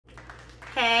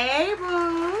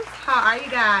are you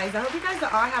guys? I hope you guys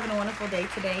are all having a wonderful day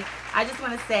today. I just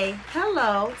want to say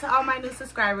hello to all my new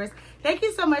subscribers. Thank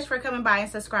you so much for coming by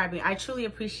and subscribing. I truly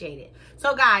appreciate it.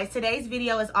 So guys, today's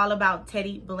video is all about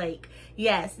Teddy Blake.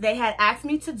 Yes, they had asked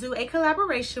me to do a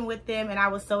collaboration with them and I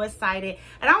was so excited.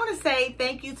 And I want to say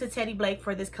thank you to Teddy Blake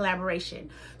for this collaboration.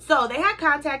 So they had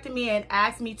contacted me and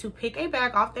asked me to pick a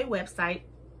bag off their website.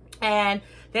 And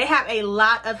they have a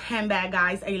lot of handbag,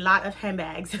 guys, a lot of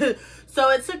handbags. So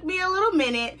it took me a little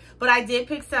minute, but I did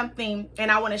pick something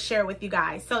and I want to share it with you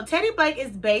guys. So Teddy Blake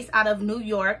is based out of New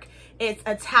York. It's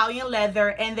Italian leather,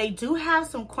 and they do have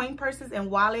some coin purses and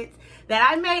wallets that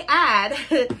I may add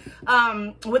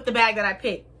with the bag that I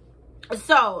picked.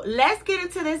 So let's get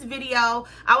into this video.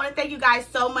 I want to thank you guys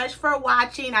so much for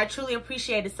watching. I truly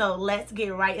appreciate it. So let's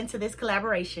get right into this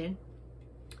collaboration.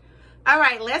 All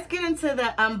right, let's get into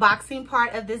the unboxing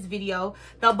part of this video.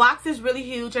 The box is really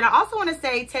huge, and I also want to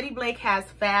say Teddy Blake has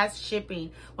fast shipping.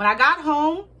 When I got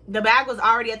home, the bag was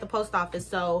already at the post office,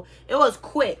 so it was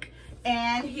quick.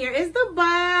 And here is the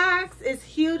box. It's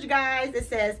huge, guys. It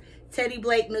says Teddy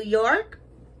Blake, New York.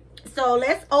 So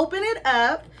let's open it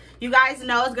up. You guys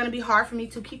know it's going to be hard for me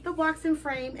to keep the box in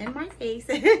frame in my face.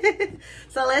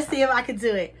 So let's see if I can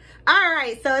do it. All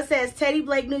right. So it says Teddy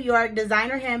Blake, New York,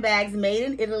 designer handbags made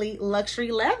in Italy,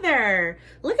 luxury leather.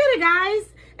 Look at it,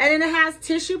 guys. And then it has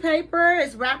tissue paper.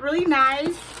 It's wrapped really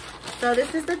nice. So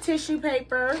this is the tissue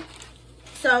paper.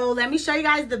 So let me show you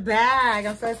guys the bag.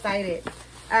 I'm so excited.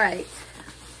 All right.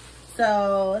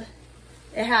 So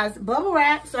it has bubble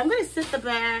wrap. So I'm going to sit the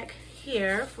bag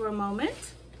here for a moment.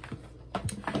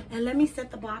 And let me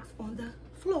set the box on the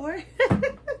floor.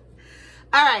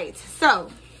 All right, so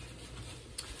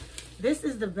this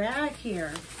is the bag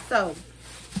here. So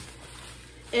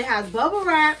it has bubble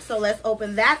wrap. So let's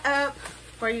open that up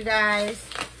for you guys.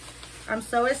 I'm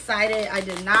so excited. I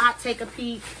did not take a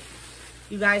peek.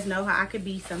 You guys know how I could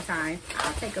be sometimes.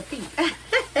 I'll take a peek.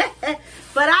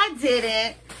 But I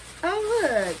didn't. Oh,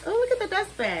 look. Oh, look at the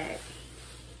dust bag.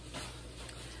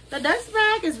 The dust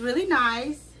bag is really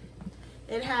nice.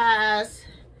 It has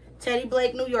Teddy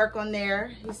Blake, New York on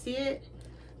there. You see it?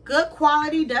 Good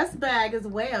quality dust bag as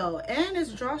well. And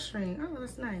it's drawstring. Oh,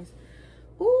 that's nice.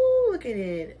 Ooh, look at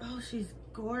it. Oh, she's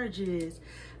gorgeous.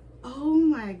 Oh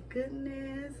my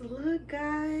goodness. Look,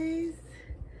 guys.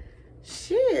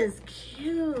 She is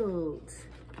cute.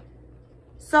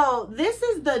 So this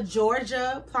is the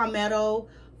Georgia Palmetto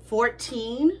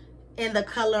 14 in the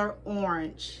color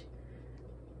orange.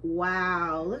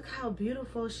 Wow, look how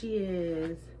beautiful she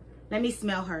is. Let me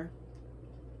smell her.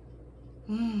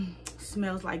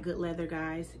 Smells like good leather,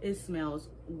 guys. It smells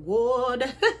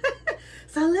good.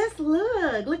 So let's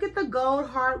look. Look at the gold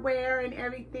hardware and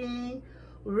everything.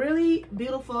 Really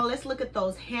beautiful. Let's look at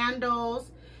those handles.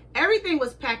 Everything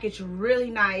was packaged really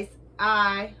nice.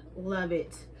 I love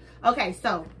it. Okay,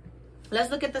 so let's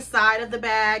look at the side of the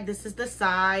bag. This is the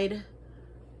side.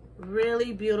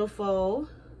 Really beautiful.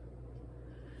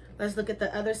 Let's look at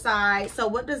the other side. So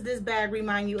what does this bag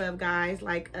remind you of, guys?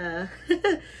 Like a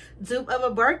dupe of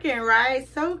a Birkin, right?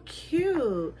 So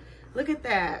cute. Look at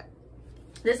that.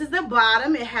 This is the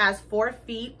bottom. It has 4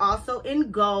 feet, also in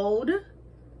gold.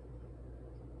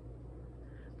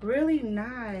 Really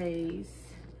nice.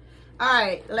 All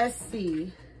right, let's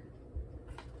see.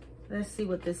 Let's see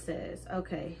what this says.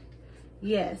 Okay.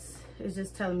 Yes, it's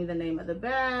just telling me the name of the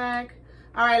bag.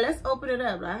 All right, let's open it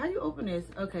up. Like, how you open this?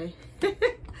 Okay.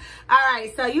 All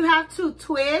right, so you have to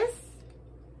twist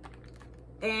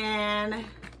and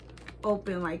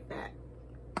open like that.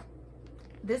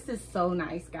 This is so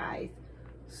nice, guys.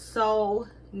 So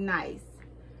nice.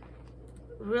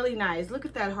 Really nice. Look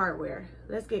at that hardware.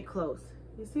 Let's get close.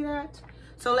 You see that?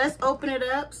 So let's open it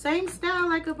up. Same style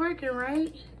like a Birkin,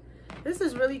 right? This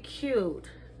is really cute.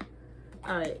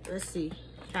 All right, let's see.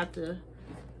 Have to.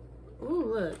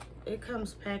 Ooh, look. It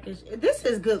comes packaged. This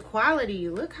is good quality.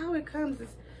 Look how it comes.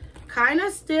 It's kind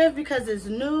of stiff because it's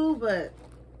new, but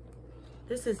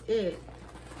this is it.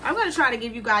 I'm going to try to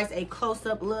give you guys a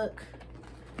close-up look.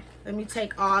 Let me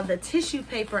take all the tissue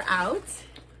paper out.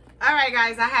 All right,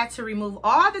 guys, I had to remove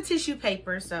all the tissue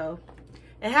paper, so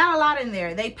it had a lot in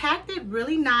there. They packed it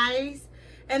really nice,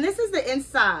 and this is the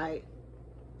inside.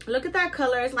 Look at that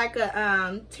color. It's like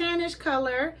a tannish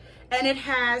color, and it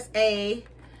has a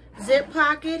zip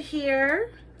pocket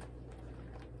here.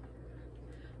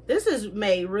 This is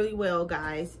made really well,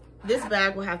 guys. This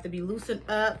bag will have to be loosened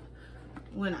up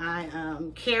when I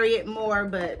carry it more,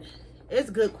 but it's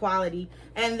good quality.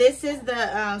 And this is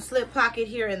the slip pocket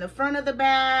here in the front of the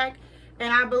bag,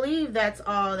 and I believe that's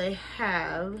all they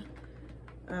have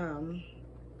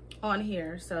on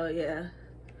here. So yeah,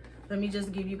 let me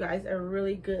just give you guys a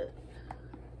really good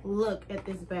look at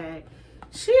this bag.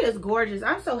 She is gorgeous.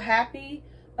 I'm so happy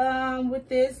with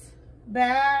this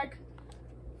bag.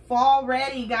 Fall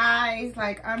ready, guys.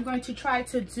 Like, I'm going to try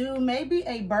to do maybe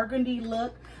a burgundy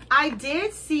look. I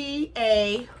did see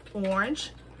a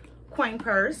orange coin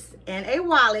purse and a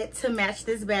wallet to match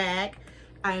this bag.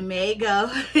 I may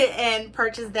go and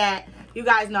purchase that. You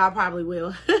guys know I probably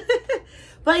will.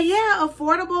 But yeah,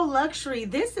 affordable luxury.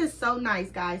 This is so nice,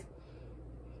 guys.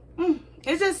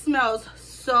 It just smells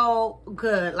so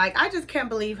good. Like, I just can't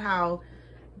believe how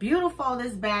beautiful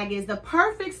this bag is. The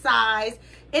perfect size.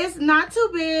 It's not too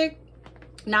big,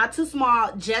 not too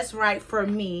small, just right for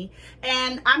me.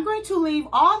 And I'm going to leave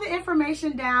all the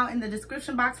information down in the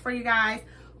description box for you guys.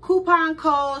 Coupon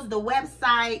codes, the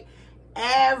website,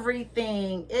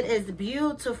 everything. It is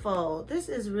beautiful. This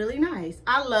is really nice.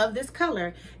 I love this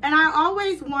color. And I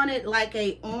always wanted like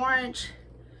a orange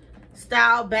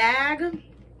style bag.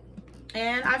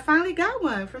 And I finally got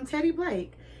one from Teddy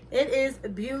Blake. It is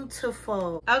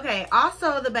beautiful. Okay,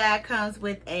 also the bag comes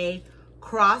with a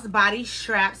crossbody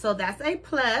strap, so that's a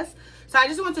plus. So I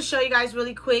just want to show you guys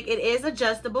really quick. It is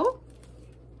adjustable.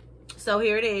 So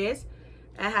here it is.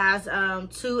 It has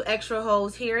 2 extra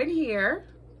holes here and here.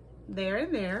 There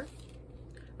and there.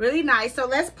 Really nice. So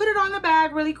let's put it on the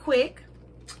bag really quick.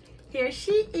 Here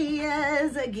she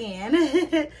is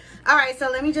again. All right, so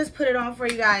let me just put it on for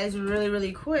you guys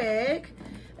really quick.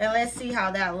 And let's see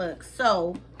how that looks.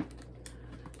 So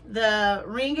the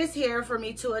ring is here for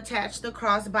me to attach the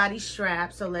crossbody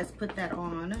strap. So let's put that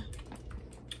on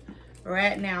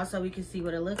right now so we can see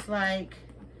what it looks like.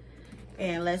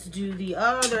 And let's do the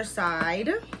other side.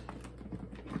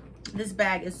 This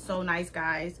bag is so nice,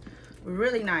 guys.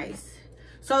 Really nice.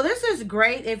 So this is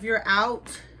great if you're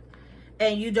out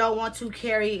and you don't want to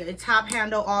carry a top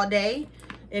handle all day.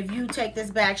 If you take this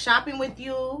bag shopping with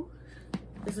you,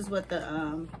 this is what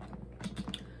the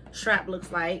strap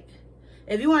looks like.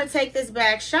 If you want to take this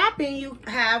bag shopping, you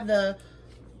have the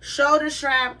shoulder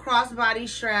strap, crossbody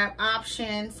strap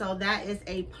option. So that is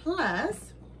a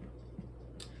plus.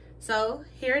 So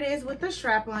here it is with the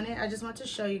strap on it. I just want to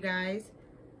show you guys.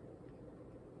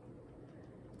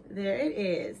 There it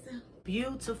is.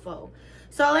 Beautiful.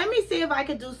 So let me see if I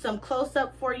could do some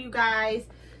close-up for you guys,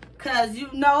 because you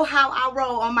know how I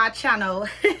roll on my channel.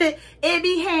 It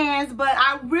be hands, but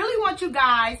I really want you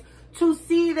guys to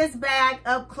see this bag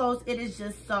up close. It is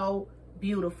just so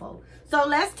beautiful. So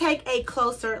let's take a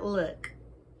closer look.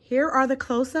 Here are the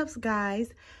close-ups,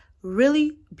 guys.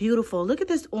 Really beautiful. Look at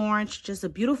this orange, just a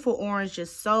beautiful orange,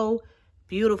 just so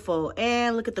beautiful.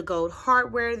 And look at the gold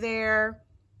hardware there.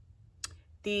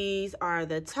 These are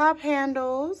the top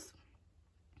handles.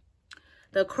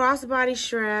 The crossbody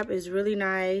strap is really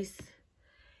nice.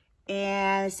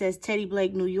 And it says Teddy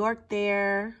Blake, New York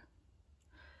there.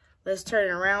 Let's turn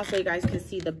it around so you guys can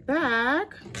see the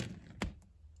back.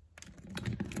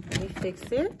 Let me fix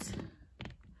it.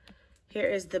 Here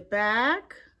is the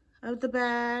back of the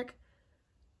bag.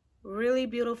 Really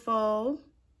beautiful.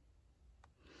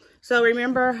 So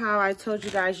remember how I told you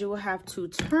guys you will have to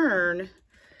turn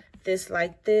this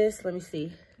like this. Let me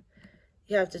see.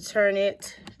 You have to turn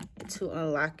it to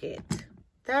unlock it.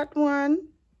 That one.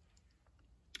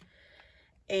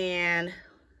 And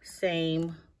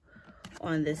same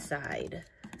on this side.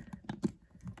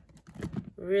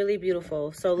 Really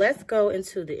beautiful. So let's go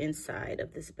into the inside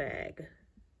of this bag.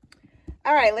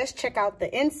 All right, let's check out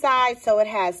the inside. So it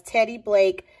has Teddy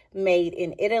Blake, made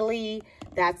in Italy.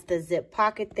 That's the zip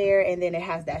pocket there. And then it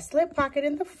has that slip pocket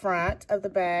in the front of the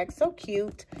bag. So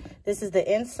cute. This is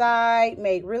the inside,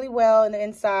 made really well in the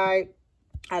inside.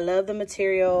 I love the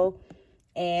material.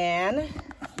 And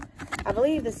I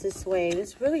believe this is suede.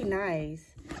 It's really nice.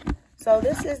 So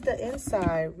this is the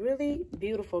inside. Really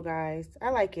beautiful, guys. I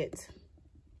like it.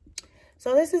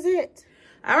 So this is it.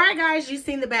 All right, guys, you've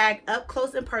seen the bag up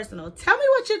close and personal. Tell me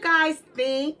what you guys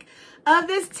think of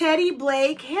this Teddy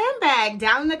Blake handbag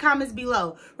down in the comments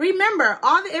below. Remember,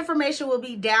 all the information will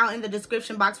be down in the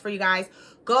description box for you guys.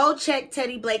 Go check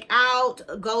Teddy Blake out.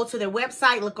 Go to their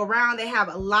website. Look around. They have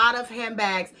a lot of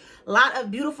handbags, a lot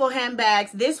of beautiful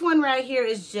handbags. This one right here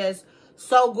is just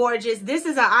so gorgeous. This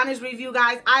is an honest review,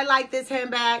 guys. I like this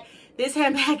handbag. This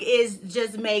handbag is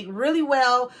just made really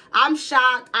well. I'm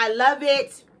shocked. I love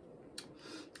it.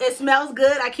 It smells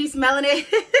good. I keep smelling it.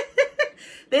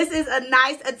 This is a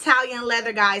nice Italian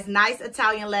leather, guys. Nice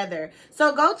Italian leather.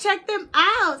 So go check them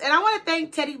out. And I want to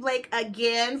thank Teddy Blake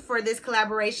again for this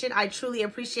collaboration. I truly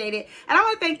appreciate it. And I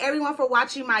want to thank everyone for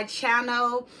watching my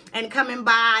channel and coming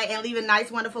by and leaving nice,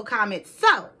 wonderful comments.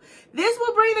 So this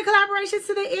will bring the collaborations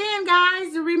to the end,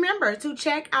 guys. Remember to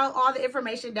check out all the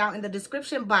information down in the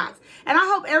description box. And I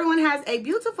hope everyone has a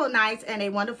beautiful night and a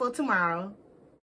wonderful tomorrow.